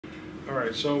All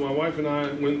right, so my wife and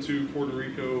I went to Puerto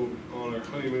Rico on our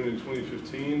honeymoon in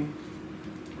 2015.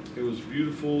 It was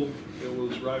beautiful. It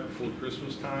was right before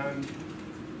Christmas time,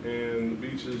 and the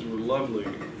beaches were lovely.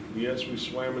 Yes, we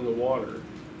swam in the water.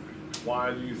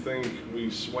 Why do you think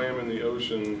we swam in the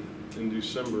ocean in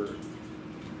December?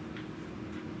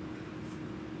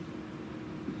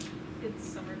 It's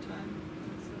summertime.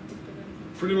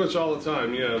 Pretty much all the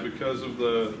time, yeah, because of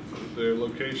the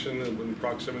location and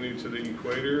proximity to the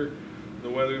equator. The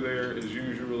weather there is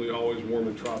usually always warm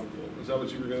and tropical. Is that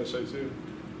what you were going to say too?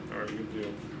 All right, good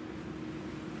deal.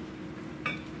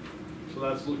 So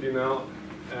that's looking out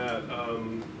at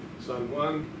San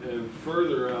Juan, and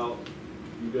further out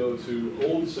you go to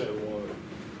Old San Juan,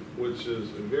 which is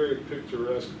a very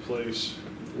picturesque place.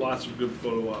 Lots of good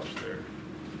photo ops there.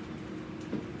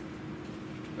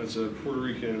 That's a Puerto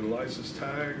Rican license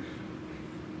tag.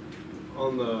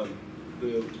 On the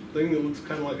thing that looks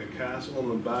kind of like a castle on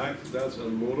the back, that's a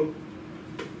muro.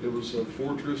 It was a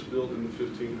fortress built in the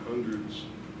 1500s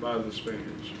by the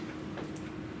Spaniards.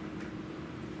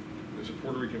 There's a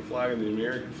Puerto Rican flag and the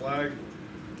American flag.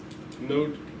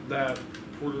 Note that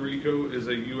Puerto Rico is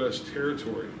a U.S.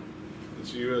 territory.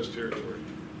 It's a U.S. territory.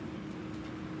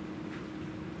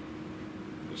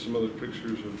 There's some other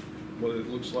pictures of what it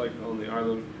looks like on the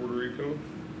island of Puerto Rico.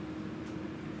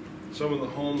 Some of the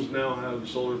homes now have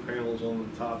solar panels on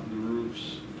the top of the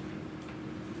roofs.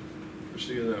 We're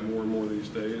seeing that more and more these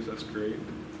days. That's great.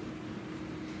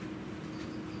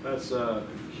 That's you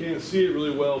can't see it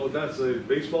really well, but that's a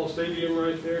baseball stadium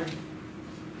right there,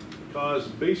 because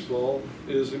baseball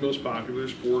is the most popular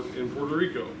sport in Puerto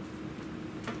Rico.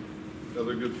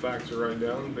 Another good fact to write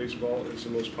down: baseball is the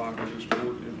most popular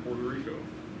sport in Puerto Rico.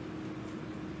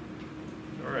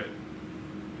 All right.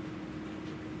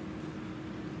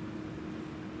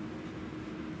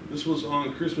 This was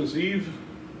on Christmas Eve.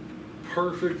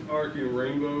 Perfect arcing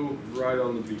rainbow right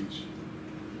on the beach.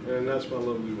 And that's my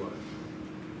lovely wife.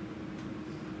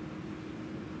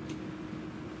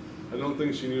 I don't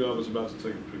think she knew I was about to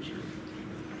take a picture.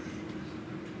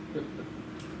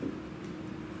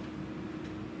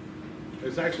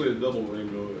 It's actually a double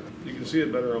rainbow. You can see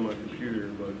it better on my computer,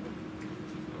 but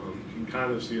you can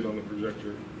kind of see it on the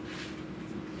projector.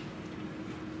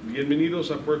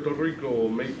 Bienvenidos a Puerto Rico.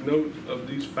 Make note of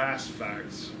these fast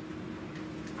facts.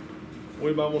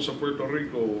 Hoy vamos a Puerto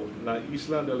Rico, la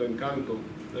isla del encanto.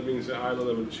 That means the island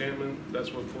of enchantment.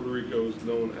 That's what Puerto Rico is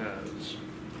known as.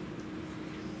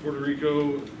 Puerto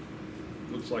Rico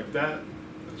looks like that.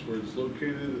 That's where it's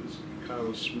located. It's kind of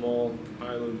a small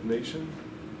island nation.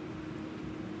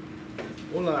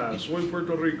 Hola, soy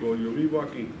Puerto Rico. Yo vivo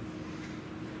aquí.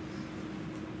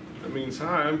 That means,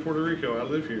 hi, I'm Puerto Rico. I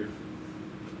live here.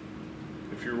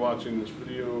 If you're watching this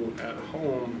video at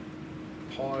home,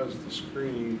 pause the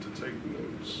screen to take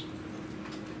notes.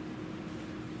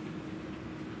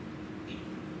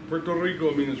 Puerto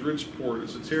Rico means rich port.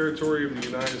 It's a territory of the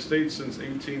United States since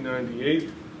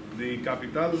 1898. The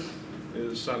capital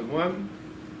is San Juan.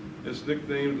 It's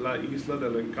nicknamed La Isla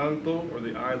del Encanto, or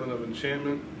the Island of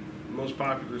Enchantment. The most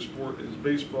popular sport is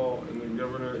baseball, and the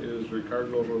governor is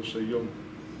Ricardo Rosselló.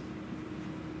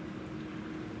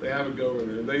 They have a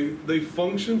governor. They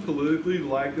function politically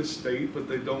like a state, but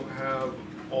they don't have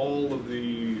all of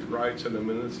the rights and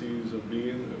amenities of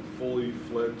being a fully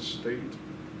fledged state.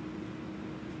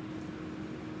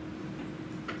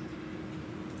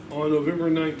 On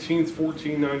November 19th,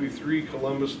 1493,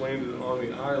 Columbus landed on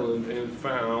the island and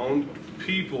found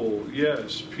people.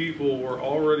 Yes, people were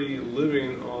already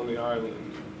living on the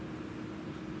island.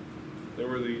 They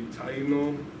were the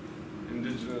Taino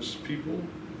indigenous people.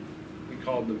 We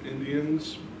called them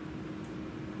Indians.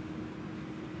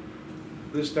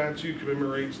 This statue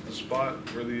commemorates the spot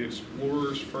where the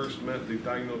explorers first met the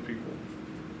Taino people.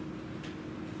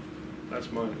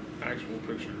 That's my actual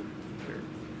picture there.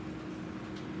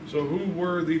 So who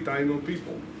were the Taino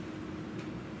people?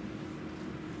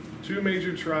 Two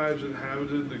major tribes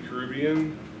inhabited the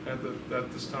Caribbean at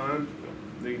this time,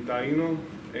 the Taino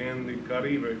and the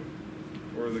Caribe,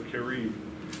 or the Carib.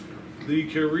 The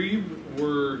Carib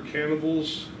were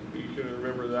cannibals. You can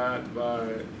remember that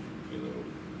by,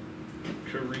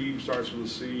 Carib starts with a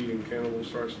C and cannibal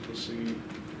starts with a C.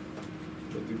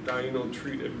 But the Taino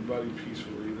treat everybody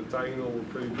peacefully. The Taino were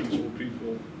pretty peaceful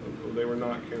people. They were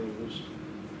not cannibals.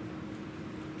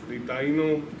 The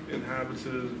Taino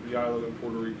inhabited the island of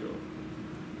Puerto Rico.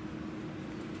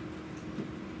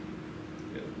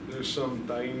 Yeah, there's some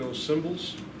Taino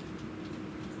symbols.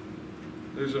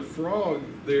 There's a frog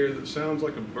there that sounds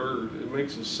like a bird. It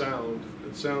makes a sound.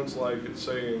 It sounds like it's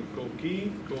saying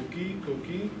coqui, coqui,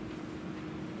 coqui,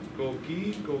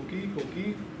 coqui, coqui,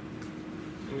 coqui.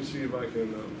 Let me see if I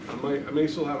can, I may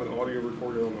still have an audio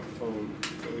recorder on my phone.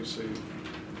 Let me see.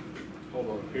 Hold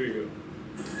on, here you go.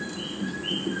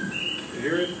 You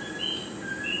hear it?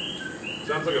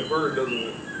 Sounds like a bird, doesn't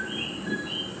it?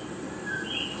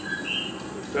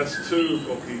 That's two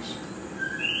cookies.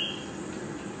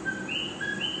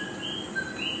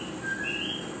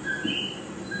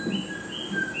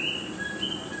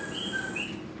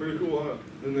 Pretty cool, huh?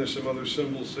 Then there's some other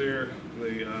symbols there.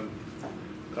 The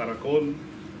caracol,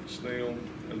 snail,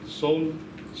 and sol,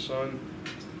 the sun,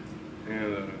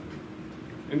 and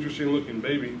interesting looking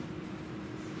baby.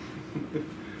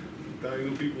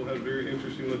 Taino people have very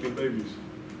interesting looking babies.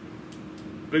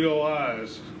 Big old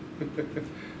eyes.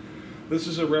 This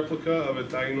is a replica of a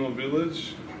Taino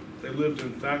village. They lived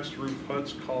in thatched roof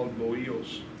huts called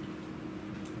bohíos,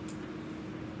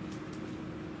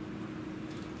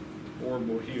 or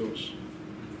bohíos.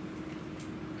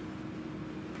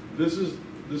 This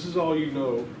is all you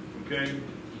know, okay?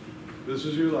 This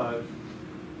is your life.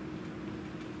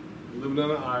 Living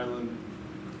on an island.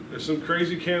 There's some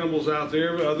crazy cannibals out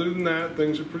there, but other than that,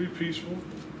 things are pretty peaceful.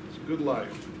 It's a good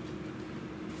life.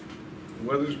 The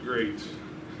weather's great.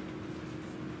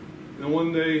 And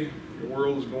one day, your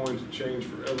world is going to change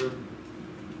forever.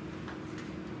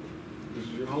 This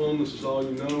is your home, this is all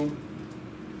you know.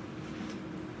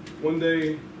 One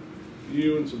day,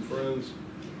 you and some friends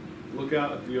look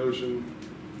out at the ocean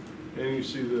and you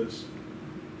see this.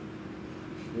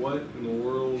 What in the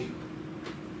world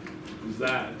is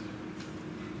that?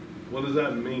 What does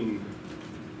that mean,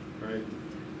 right?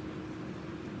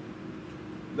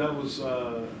 That was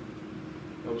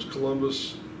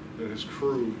Columbus and his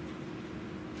crew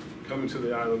coming to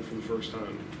the island for the first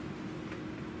time.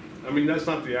 I mean, that's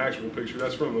not the actual picture,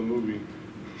 that's from a movie.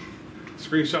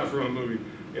 Screenshot from a movie.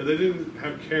 Yeah, they didn't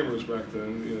have cameras back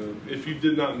then, you know, if you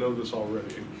did not know this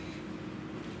already.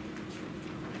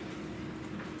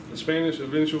 The Spanish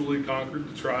eventually conquered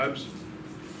the tribes.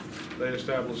 They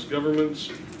established governments,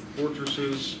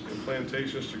 fortresses, and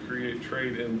plantations to create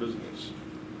trade and business.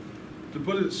 To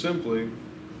put it simply,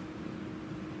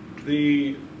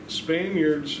 the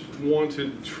Spaniards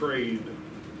wanted trade.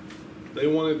 They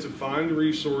wanted to find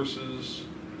resources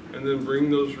and then bring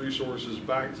those resources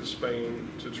back to Spain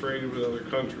to trade with other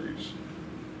countries.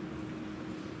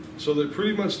 So they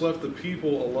pretty much left the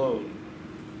people alone.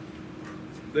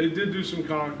 They did do some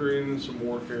conquering and some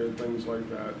warfare and things like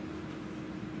that,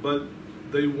 but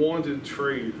they wanted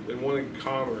trade, they wanted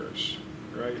commerce,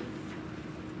 right?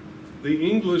 The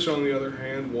English, on the other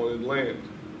hand, wanted land.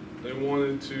 They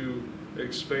wanted to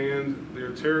expand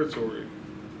their territory.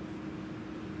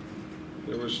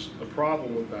 There was a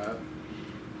problem with that.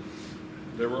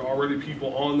 There were already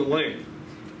people on the land.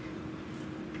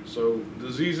 So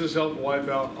diseases helped wipe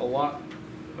out a lot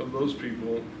of those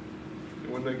people.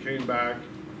 And when they came back,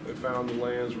 they found the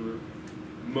lands were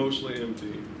mostly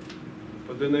empty.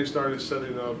 But then they started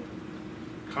setting up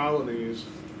colonies,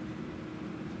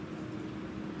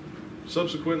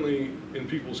 subsequently in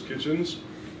people's kitchens,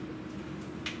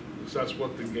 because that's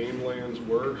what the game lands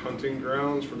were, hunting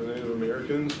grounds for the Native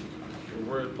Americans,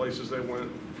 were places they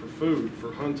went for food,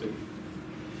 for hunting.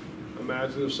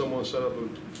 Imagine if someone set up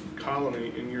a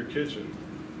colony in your kitchen.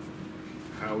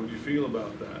 How would you feel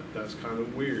about that? That's kind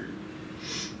of weird.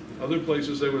 Other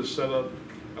places they would set up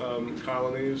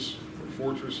colonies or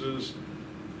fortresses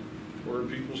or in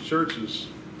people's churches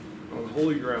on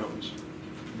holy grounds,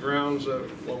 grounds that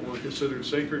were considered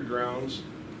sacred grounds.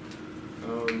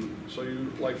 So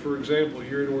you, like for example,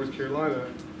 here in North Carolina,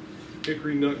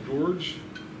 Hickory Nut Gorge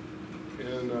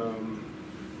in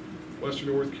western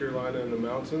North Carolina in the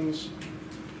mountains.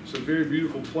 It's a very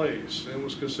beautiful place and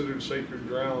was considered sacred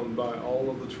ground by all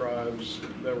of the tribes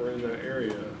that were in that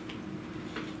area,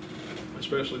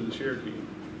 especially the Cherokee.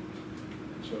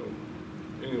 So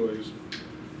anyways,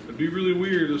 it'd be really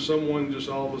weird if someone just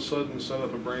all of a sudden set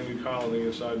up a brand new colony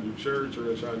inside your church or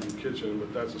inside your kitchen,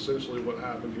 but that's essentially what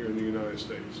happened here in the United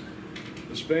States.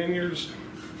 The Spaniards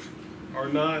are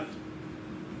not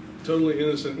totally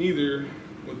innocent either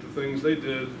with the things they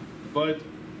did, but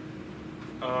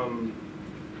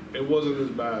it wasn't as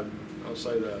bad. I'll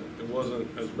say that. It wasn't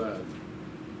as bad.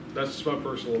 That's just my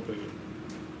personal opinion.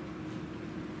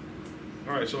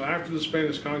 All right, so after the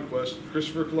Spanish conquest,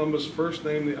 Christopher Columbus first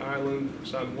named the island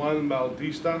San Juan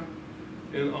Bautista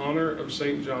in honor of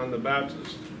St. John the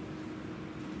Baptist.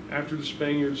 After the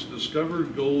Spaniards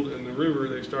discovered gold in the river,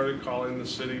 they started calling the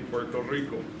city Puerto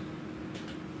Rico.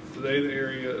 Today the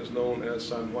area is known as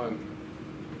San Juan.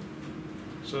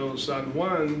 So San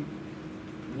Juan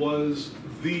was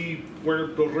the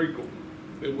Puerto Rico.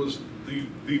 It was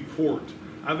the port.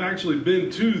 I've actually been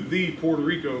to the Puerto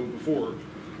Rico before.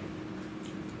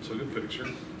 took a picture,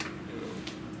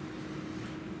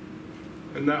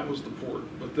 and that was the port.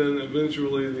 But then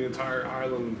eventually the entire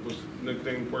island was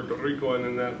nicknamed Puerto Rico,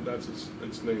 and then that's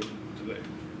its name today.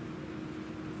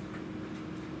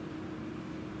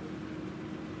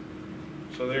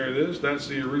 So there it is. That's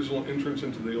the original entrance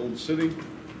into the old city.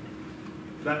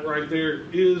 That right there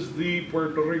is the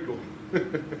Puerto Rico.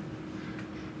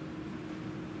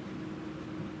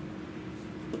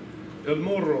 El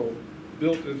Morro,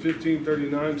 built in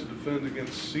 1539 to defend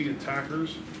against sea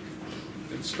attackers.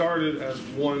 It started as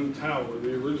one tower.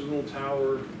 The original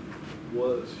tower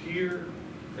was here,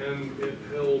 and it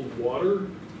held water.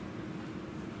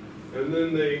 And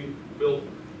then they built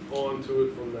onto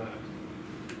it from that.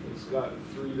 It's got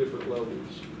 3 different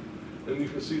levels. And you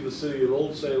can see the city of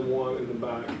Old San Juan in the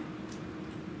back.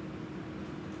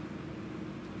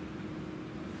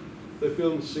 They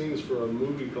filmed scenes for a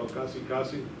movie called Casi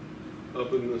Casi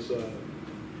up in this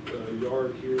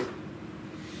yard here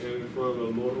and in front of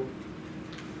El Morro.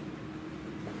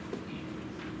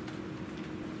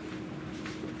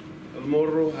 El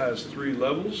Morro has 3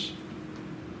 levels.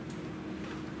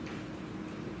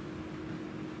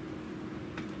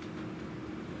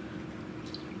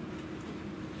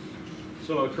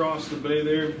 So across the bay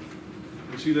there,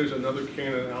 you see there's another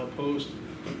cannon outpost.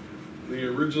 The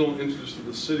original entrance to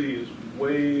the city is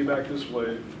way back this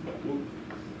way.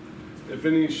 If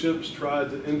any ships tried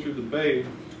to enter the bay,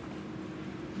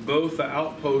 both the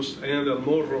outpost and El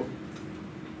Morro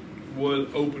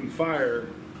would open fire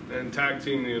and tag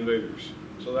team the invaders.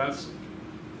 So that's,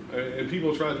 and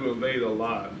people tried to invade a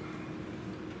lot,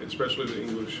 especially the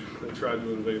English. They tried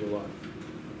to invade a lot.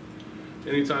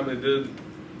 Anytime they did,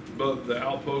 both the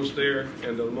outpost there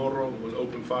and El Morro would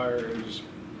open fire and just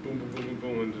boom, boom, boom, boom,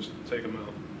 boom, and just take them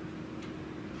out.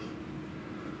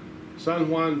 San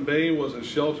Juan Bay was a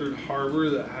sheltered harbor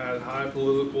that had high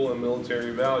political and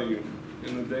military value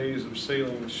in the days of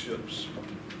sailing ships.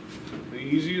 The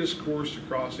easiest course to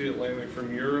cross the Atlantic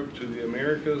from Europe to the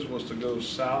Americas was to go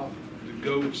south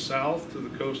to the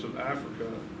coast of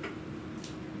Africa.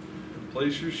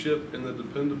 Place your ship in the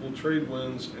dependable trade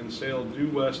winds and sail due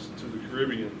west to the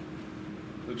Caribbean.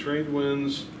 The trade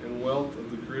winds and wealth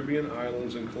of the Caribbean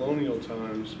islands in colonial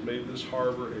times made this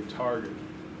harbor a target.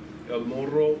 El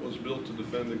Morro was built to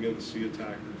defend against sea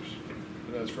attackers,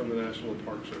 and that's from the National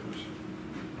Park Service.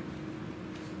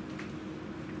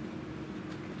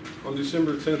 On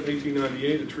December 10,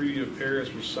 1898, the Treaty of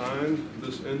Paris was signed.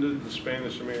 This ended the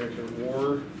Spanish-American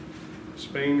War.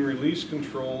 Spain released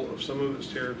control of some of its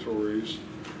territories.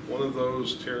 One of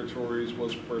those territories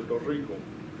was Puerto Rico.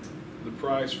 The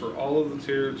price for all of the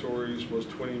territories was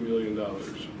 $20 million.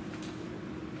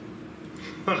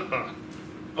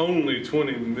 Only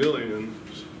 $20 million.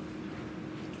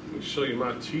 Let me show you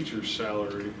my teacher's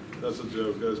salary. That's a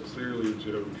joke. That's clearly a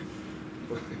joke.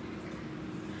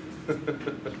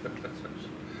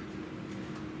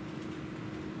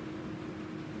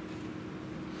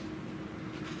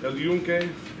 El Yunque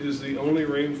is the only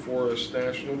rainforest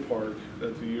national park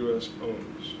that the U.S.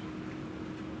 owns.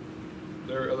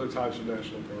 There are other types of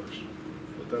national parks,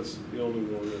 but that's the only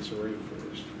one that's a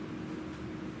rainforest.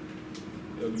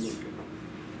 El Yunque.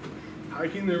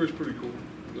 Hiking there was pretty cool.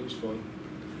 It was fun.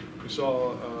 We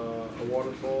saw a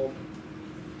waterfall,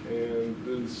 and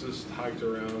then just hiked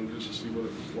around just to see what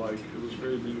it was like. It was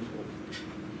very beautiful,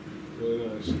 really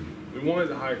nice. We wanted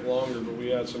to hike longer, but we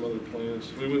had some other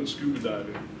plans. We went scuba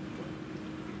diving.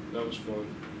 That was fun.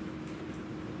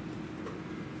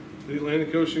 The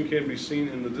Atlantic Ocean can be seen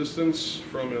in the distance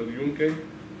from El Yunque.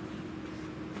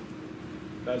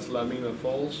 That's La Mina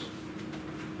Falls.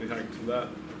 We hiked to that.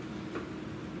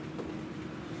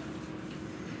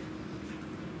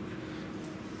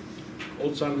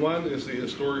 Old San Juan is the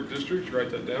historic district. Write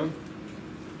that down.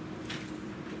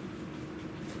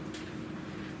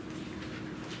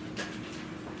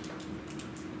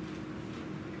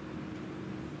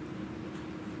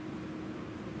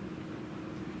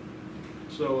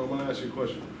 So I'm going to ask you a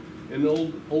question. In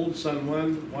old San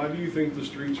Juan, why do you think the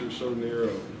streets are so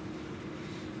narrow?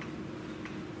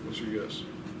 What's your guess?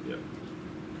 Yeah.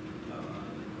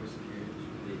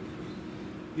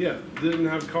 Yeah, didn't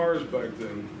have cars back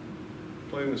then.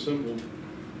 Plain and simple.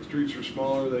 The streets were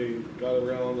smaller. They got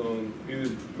around on either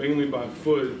mainly by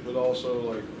foot, but also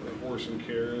like a horse and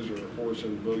carriage or a horse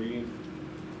and buggy.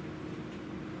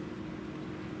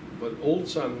 But old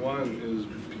San Juan is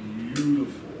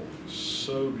beautiful.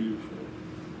 So beautiful.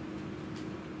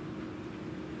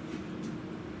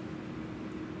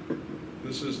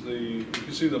 This is you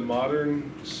can see the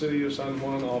modern city of San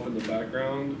Juan off in the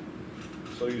background.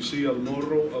 So you see El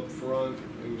Morro up front,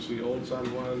 and you see Old San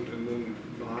Juan, and then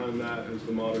behind that is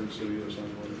the modern city of San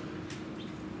Juan.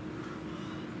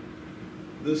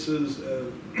 This is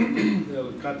el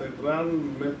Catedral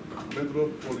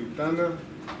Metropolitana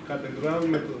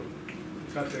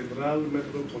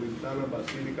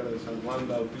Basílica de San Juan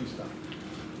Bautista.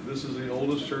 This is the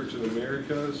oldest church in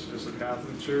Americas. It's a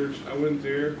Catholic church. I went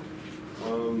there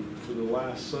for the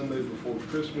last Sunday before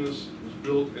Christmas. It was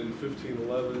built in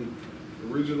 1511.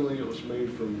 Originally, it was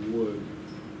made from wood.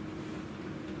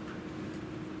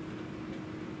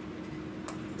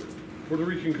 Puerto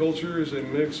Rican culture is a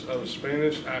mix of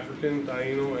Spanish, African,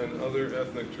 Taino, and other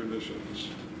ethnic traditions.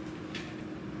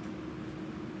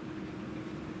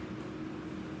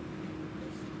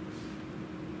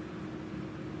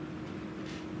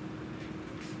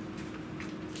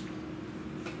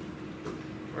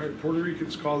 All right, Puerto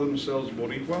Ricans call themselves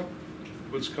Boricua,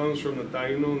 which comes from the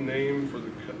Taino name for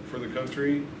the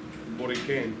country,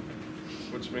 Boriquén,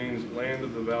 which means land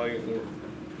of the valiant Lord.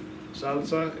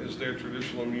 Salsa is their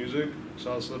traditional music.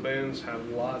 Salsa bands have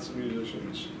lots of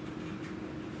musicians.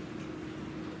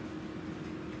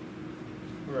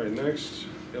 All right, next,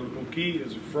 el coqui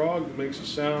is a frog that makes a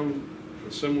sound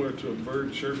similar to a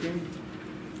bird chirping.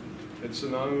 It's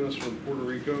synonymous with Puerto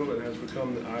Rico and has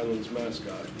become the island's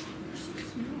mascot.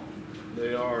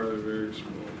 They're very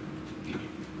small.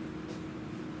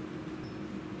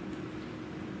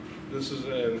 This is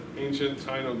an ancient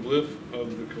Taino glyph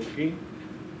of the coqui.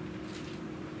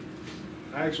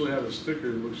 I actually have a sticker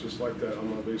that looks just like that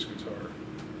on my bass guitar.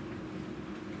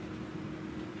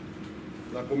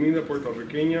 La comida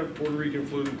puertorriqueña, Puerto Rican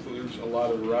food includes a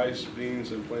lot of rice,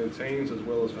 beans, and plantains, as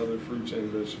well as other fruits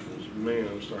and vegetables. Man,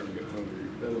 I'm starting to get hungry.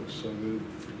 That looks so good.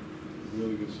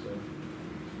 Really good stuff.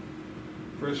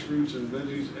 Fresh fruits and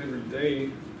veggies every day.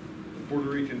 The Puerto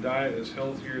Rican diet is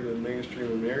healthier than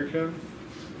mainstream America.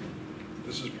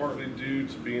 This is partly due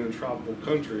to being a tropical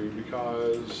country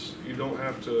because you don't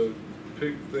have to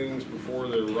pick things before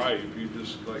they're ripe. You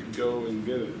just like go and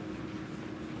get it.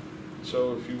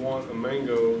 So if you want a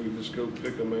mango, you just go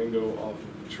pick a mango off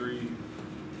of the tree,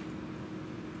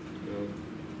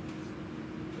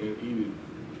 and eat it.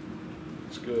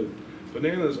 It's good.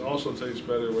 Bananas also taste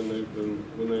better when they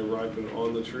ripen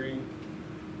on the tree.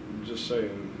 I'm just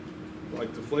saying,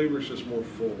 like the flavor's just more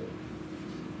full.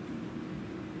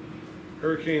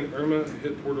 Hurricane Irma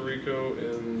hit Puerto Rico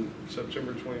in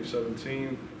September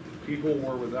 2017. People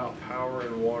were without power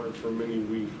and water for many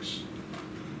weeks.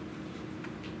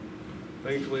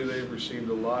 Thankfully, they've received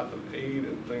a lot of aid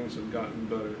and things have gotten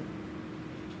better.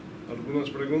 Algunas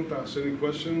preguntas? Any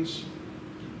questions?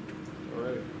 All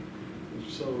right. These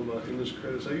are some of my English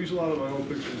credits. I use a lot of my own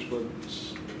pictures, but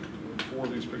 4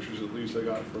 of these pictures at least I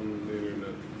got from the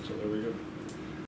internet. So there we go.